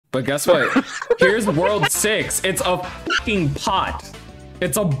But guess what? Here's World 6. It's a fucking pot.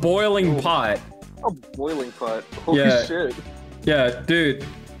 It's a boiling pot. A boiling pot. Holy shit. Yeah, dude.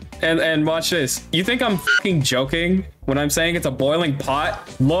 And watch this. You think I'm fucking joking when I'm saying it's a boiling pot?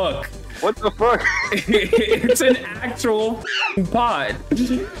 Look. What the fuck? It's an actual pot.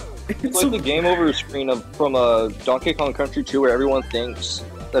 It's like the game over screen from Donkey Kong Country 2 where everyone thinks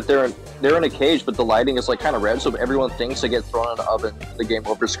that they're in a cage, but the lighting is like kind of red, so everyone thinks they get thrown in an oven. The game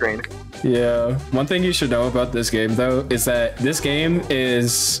over screen. Yeah. One thing you should know about this game, though, is that this game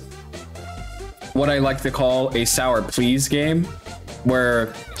is what I like to call a sour please game,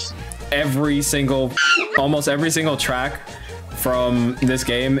 where almost every single track from this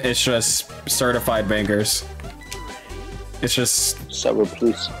game is just certified bangers. It's just sour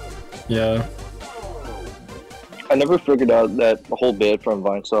please. Yeah. I never figured out that whole bit from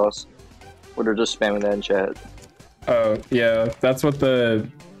Vine Sauce, where they're just spamming that in chat. Oh yeah, that's what the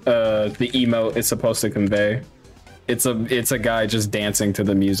emote is supposed to convey. It's a guy just dancing to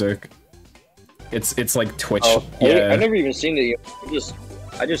the music. It's like Twitch. Oh, yeah. I've never even seen it.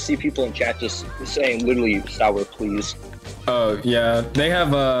 I just see people in chat just saying literally sour please. Oh yeah, they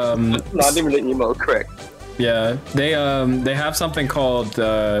have not even the emote, correct? Yeah, they have something called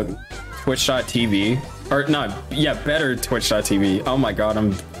Twitch.tv. Or not, yeah, better Twitch.tv. Oh my god,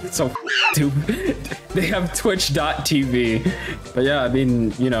 I'm so stupid. They have Twitch.tv. But yeah, I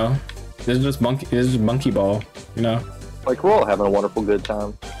mean, you know, this is monkey ball, you know? Like, we're all having a wonderful good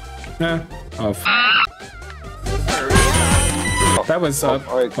time. Yeah. Oh, that was up.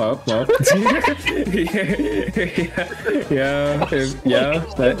 All right. Well. yeah.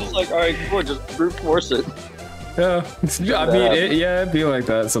 That, just like, all right, cool, just brute force it. Yeah, I mean, it'd be like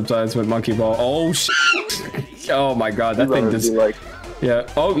that sometimes with monkey ball. Oh, oh my god, that thing just... Like... Yeah,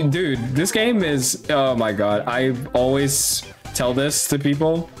 oh, dude, this game is... Oh my god, I always tell this to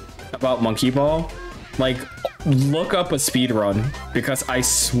people about monkey ball. Like, look up a speed run, because I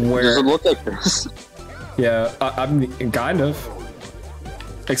swear... Does it look like this? Yeah, I'm kind of.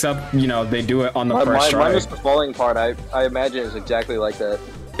 Except, you know, they do it on the first try. Minus the falling part, I imagine it's exactly like that.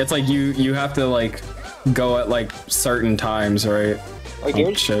 It's like you have to, like, go at like certain times, right? Like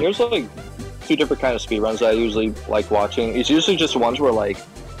there's like two different kind of speedruns that I usually like watching. It's usually just ones where like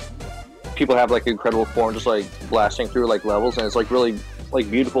people have like incredible form, just like blasting through like levels, and it's like really like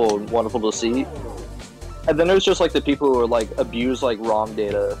beautiful and wonderful to see. And then there's just like the people who are like abuse like ROM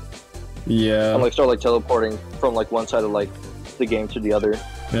data, yeah, and like start like teleporting from like one side of like the game to the other.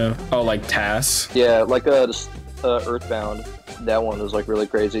 Yeah. Oh, like TAS. Yeah, like Earthbound. That one was like really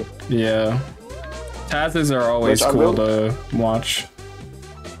crazy. Yeah. TASes are always cool to watch.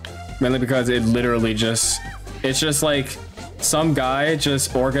 Mainly because it literally it's just like some guy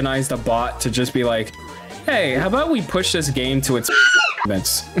just organized a bot to just be like, hey, how about we push this game to its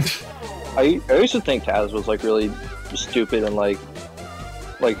limits? I used to think TAS was like really stupid and like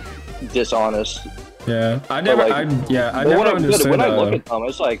dishonest. Yeah, I never understood. When I look at them,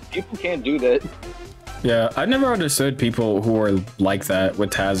 it's like people can't do that. Yeah, I never understood people who were like that with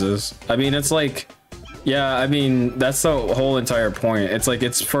TASes. I mean, it's like, yeah, I mean, that's the whole entire point. It's like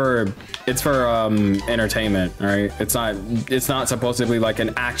it's for entertainment, right? It's not supposed to be like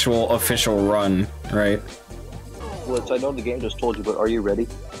an actual official run, right? Blitz, I know the game just told you, but are you ready?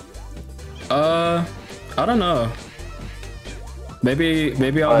 I don't know. Maybe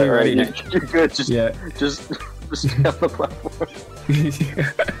I'll be ready. You're good. Just stay on the platform.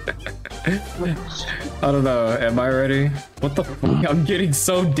 I don't know. Am I ready? What the fuck? I'm getting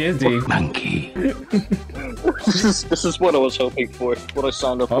so dizzy. Monkey. This is what I was hoping for. What I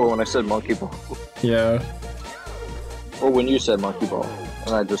signed up for when I said monkey ball. Yeah. Or when you said monkey ball,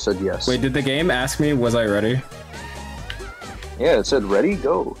 and I just said yes. Wait, did the game ask me was I ready? Yeah, it said ready,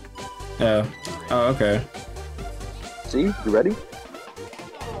 go. Yeah. Oh, okay. See, you ready?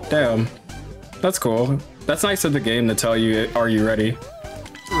 Damn. That's cool. That's nice of the game to tell you, are you ready?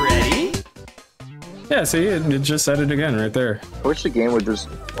 Ready? Yeah, see, it just said it again right there. I wish the game would just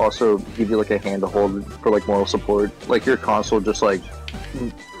also give you like a hand to hold for like moral support. Like your console just like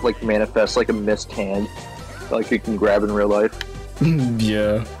manifests like a missed hand, like you can grab in real life.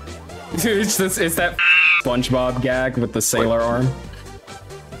 Yeah. It's that SpongeBob gag with the sailor arm.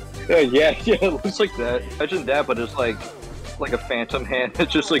 Yeah, it looks like that. Imagine that, but it's like a phantom hand. It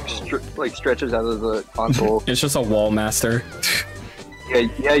just like stretches out of the console. It's just a wall master.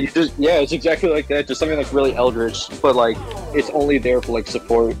 It's exactly like that. Just something like really eldritch, but like it's only there for like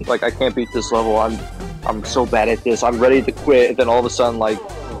support. Like I can't beat this level. I'm so bad at this. I'm ready to quit. And then all of a sudden, like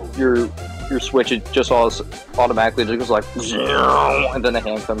your switch, it just automatically just goes like, and then the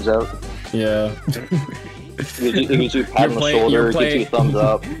hand comes out. Yeah. It gives you a pat on the shoulder, it gives you a thumbs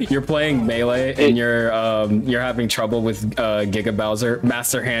up. You're playing Melee and you're having trouble with Giga Bowser.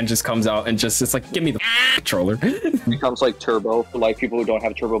 Master Hand just comes out and just it's like, give me the controller. It becomes like turbo for like people who don't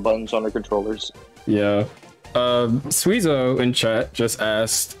have turbo buttons on their controllers. Yeah. Sweezo in chat just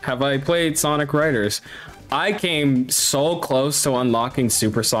asked, have I played Sonic Riders? I came so close to unlocking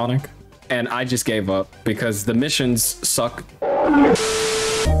Super Sonic and I just gave up because the missions suck.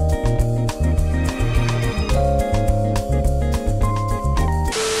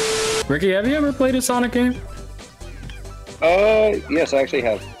 Ricky, have you ever played a Sonic game? Yes, I actually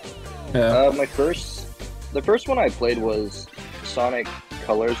have. Yeah. The first one I played was Sonic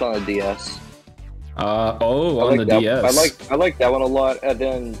Colors on the DS. On the DS. I like that one a lot, and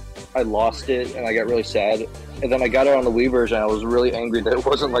then I lost it, and I got really sad. And then I got it on the Wii version, and I was really angry that it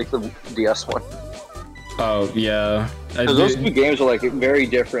wasn't like the DS one. Oh, yeah. Because those two games are like very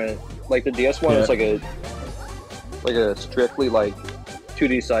different. Like the DS one is like a strictly like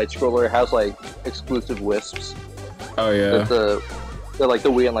 2D side scroller. It has like exclusive wisps. Oh yeah. That like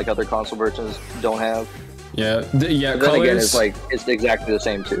the Wii and like other console versions don't have. Yeah. But Colors, then again, it's exactly the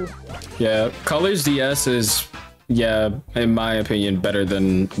same too. Yeah. Colors DS is, yeah, in my opinion, better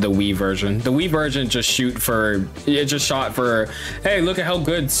than the Wii version. The Wii version just shot for, hey, look at how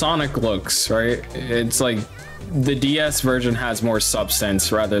good Sonic looks, right? It's like the DS version has more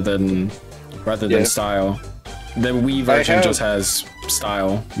substance rather than style. The Wii version just has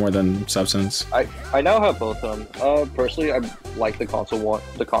style more than substance. I now have both of them. Personally, I like the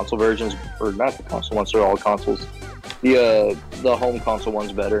console versions, or not the console ones. They're all consoles. The home console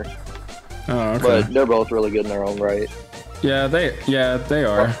one's better. Oh, okay. But they're both really good in their own right. Yeah, they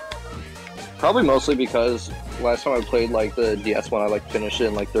are. Probably mostly because last time I played like the DS one, I like finished it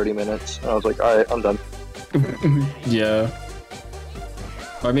in like 30 minutes. And I was like, all right, I'm done. Yeah.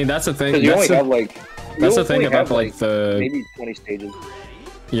 I mean, that's the thing. Because you only have like. That's the thing about like the maybe 20 stages.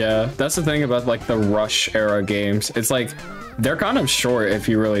 Yeah, that's the thing about like the Rush era games. It's like they're kind of short if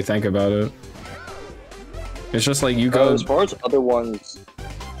you really think about it. It's just like you go. As far as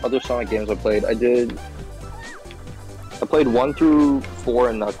other Sonic games I played, I played 1 through 4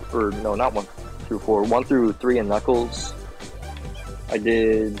 and Knuckles, or no, not 1 through 4, 1 through 3 and Knuckles. I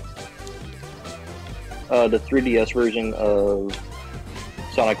did the 3DS version of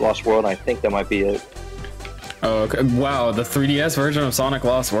Sonic Lost World. And I think that might be it. Oh, okay. Wow, the 3DS version of Sonic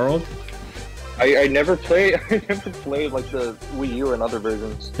Lost World? I never played like the Wii U and other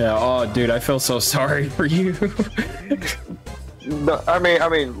versions. Yeah, oh dude, I feel so sorry for you. No, I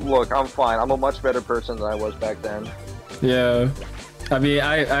mean, look, I'm fine. I'm a much better person than I was back then. Yeah. I mean,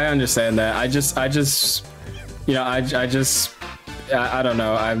 I understand that. I just you know, I don't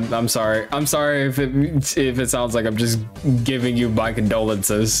know. I'm sorry. I'm sorry if it sounds like I'm just giving you my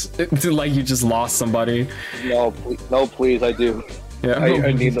condolences. Like you just lost somebody. No, please, I do. Yeah,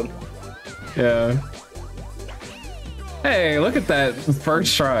 I need them. Yeah. Hey, look at that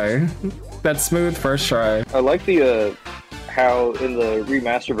first try. That smooth first try. I like the how in the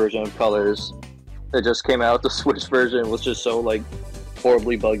remaster version of Colors, it just came out. The Switch version was just so like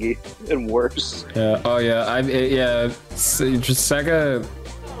horribly buggy and worse. Yeah. Oh yeah. Just Sega.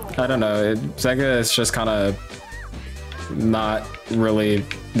 I don't know. Sega is just kind of not really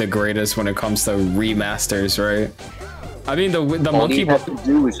the greatest when it comes to remasters, right? I mean, the All monkey. you have to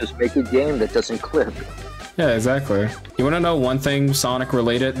do is just make a game that doesn't clip. Yeah, exactly. You want to know one thing Sonic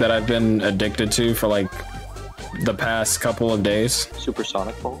related that I've been addicted to for like the past couple of days? Super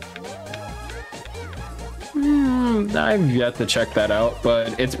Sonic Ball. I've yet to check that out,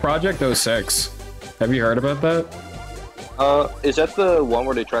 but it's Project 06. Have you heard about that? Is that the one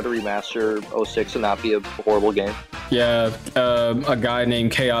where they try to remaster 06 and not be a horrible game? Yeah, a guy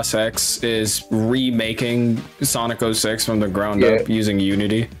named Chaos X is remaking Sonic 06 from the ground up using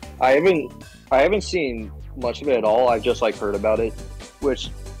Unity. I haven't seen much of it at all. I've just like heard about it, which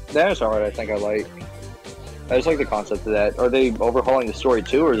that is alright. I think I like. I just like the concept of that. Are they overhauling the story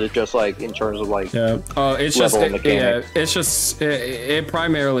too, or is it just like in terms of like? Yeah. Oh, it's just it's just it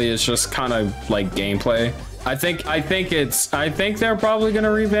primarily is just kind of like gameplay. I think they're probably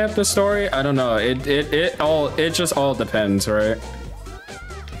gonna revamp the story. I don't know. It just all depends, right?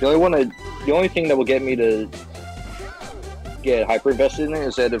 The only thing that will get me to get hyper invested in it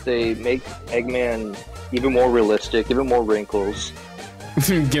is that if they make Eggman even more realistic, even more wrinkles.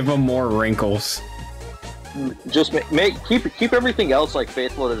 Give him more wrinkles. Just keep everything else like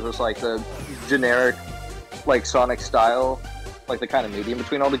faithful to just like the generic like Sonic style, like the kind of medium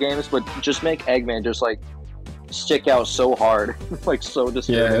between all the games, but just make Eggman just like stick out so hard, like so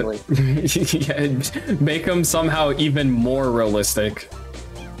disturbingly. Yeah. Make him somehow even more realistic.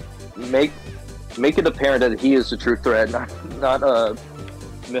 Make make it apparent that he is the true threat, not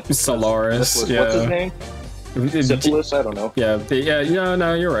Solaris, yeah. What's his name? Syphilis? I don't know. Yeah,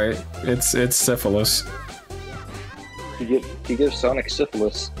 no, you're right. It's syphilis. He gives Sonic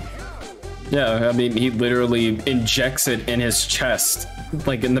syphilis. Yeah, I mean, he literally injects it in his chest,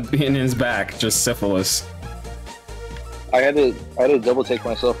 like in his back, just syphilis. I had to double take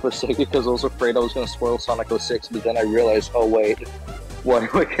myself for a second because I was afraid I was going to spoil Sonic 06, but then I realized, oh wait, why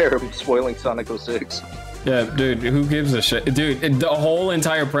do I care about spoiling Sonic 06? Yeah, dude, who gives a shit? Dude, the whole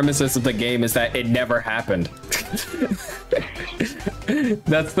entire premises of the game is that it never happened.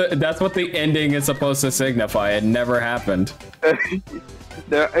 That's what the ending is supposed to signify. It never happened.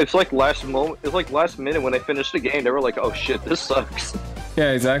 It's like last moment. It's like last minute when I finished the game. They were like, "Oh shit, this sucks."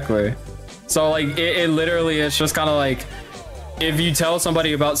 Yeah, exactly. So like, it literally is just kind of like, if you tell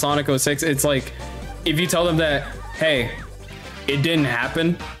somebody about Sonic 06, it's like, if you tell them that, hey, it didn't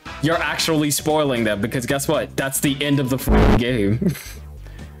happen, you're actually spoiling them, because guess what? That's the end of the game.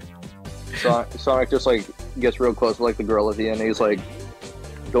 Sonic just like gets real close to like the girl at the end. And he's like,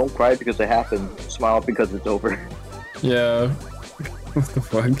 "Don't cry because it happened. Smile because it's over." Yeah. What the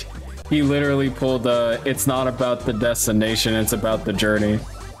fuck? He literally pulled it's not about the destination, it's about the journey.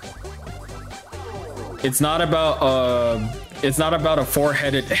 It's not about a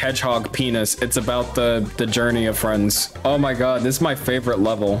four-headed hedgehog penis. It's about the journey of friends. Oh my god, this is my favorite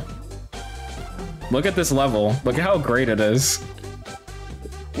level. Look at this level. Look at how great it is.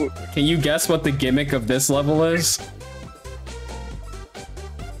 Can you guess what the gimmick of this level is?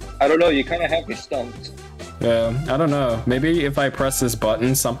 I don't know. You kind of have me stumped. Yeah, I don't know. Maybe if I press this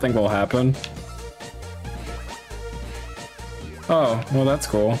button, something will happen. Oh, well, that's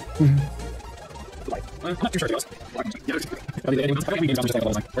cool. I'm not too sure. Just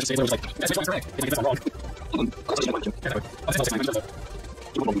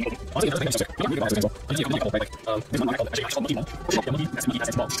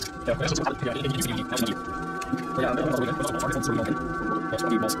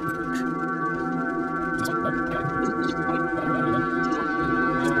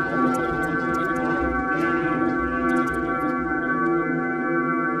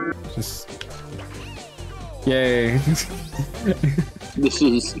yay. This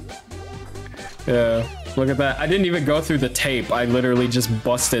is yeah, look at that. I didn't even go through the tape. I literally just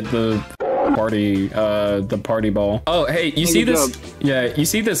busted the party ball. Oh, hey, you see this? Yeah, you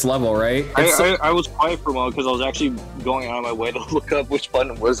see this level, right? I was quiet for a moment because I was actually going out of my way to look up which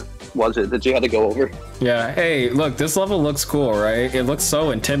button was it that you had to go over. Yeah, hey, look, this level looks cool, right? It looks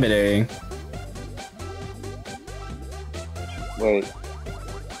so intimidating. Wait.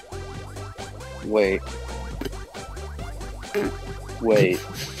 Wait.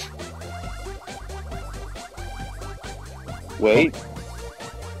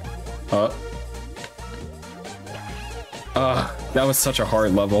 That was such a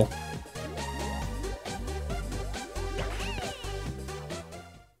hard level.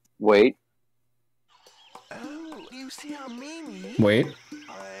 Wait. Wait.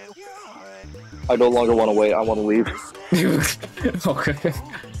 I no longer want to wait. I want to leave. Okay.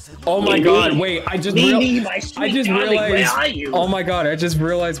 Oh my god, wait, I just realized. Oh my god, I just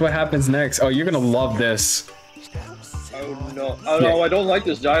realized what happens next. Oh, you're gonna love this. Oh no. Oh no, I don't like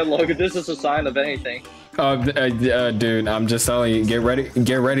this dialogue. This is a sign of anything. Dude, I'm just telling you, get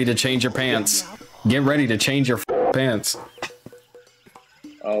ready to change your pants. Get ready to change your pants.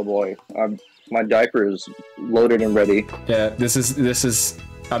 Oh boy, my diaper is loaded and ready. Yeah, this is.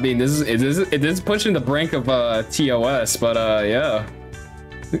 I mean, it is pushing the brink of TOS, but yeah.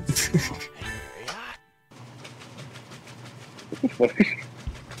 I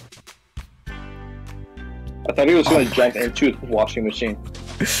thought he was going to jump into the washing machine.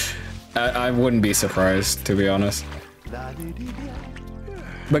 I wouldn't be surprised, to be honest.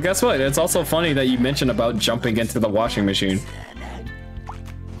 But guess what? It's also funny that you mentioned about jumping into the washing machine.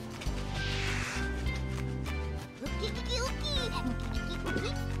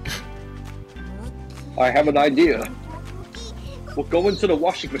 I have an idea. We'll go into the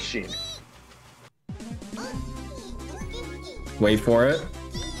washing machine. Wait for it.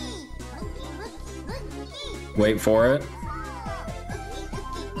 Wait for it.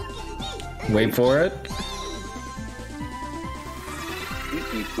 Wait for it.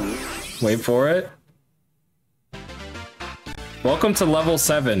 Wait for it. Welcome to level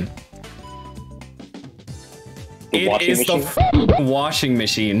 7. It is the washing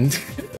machine.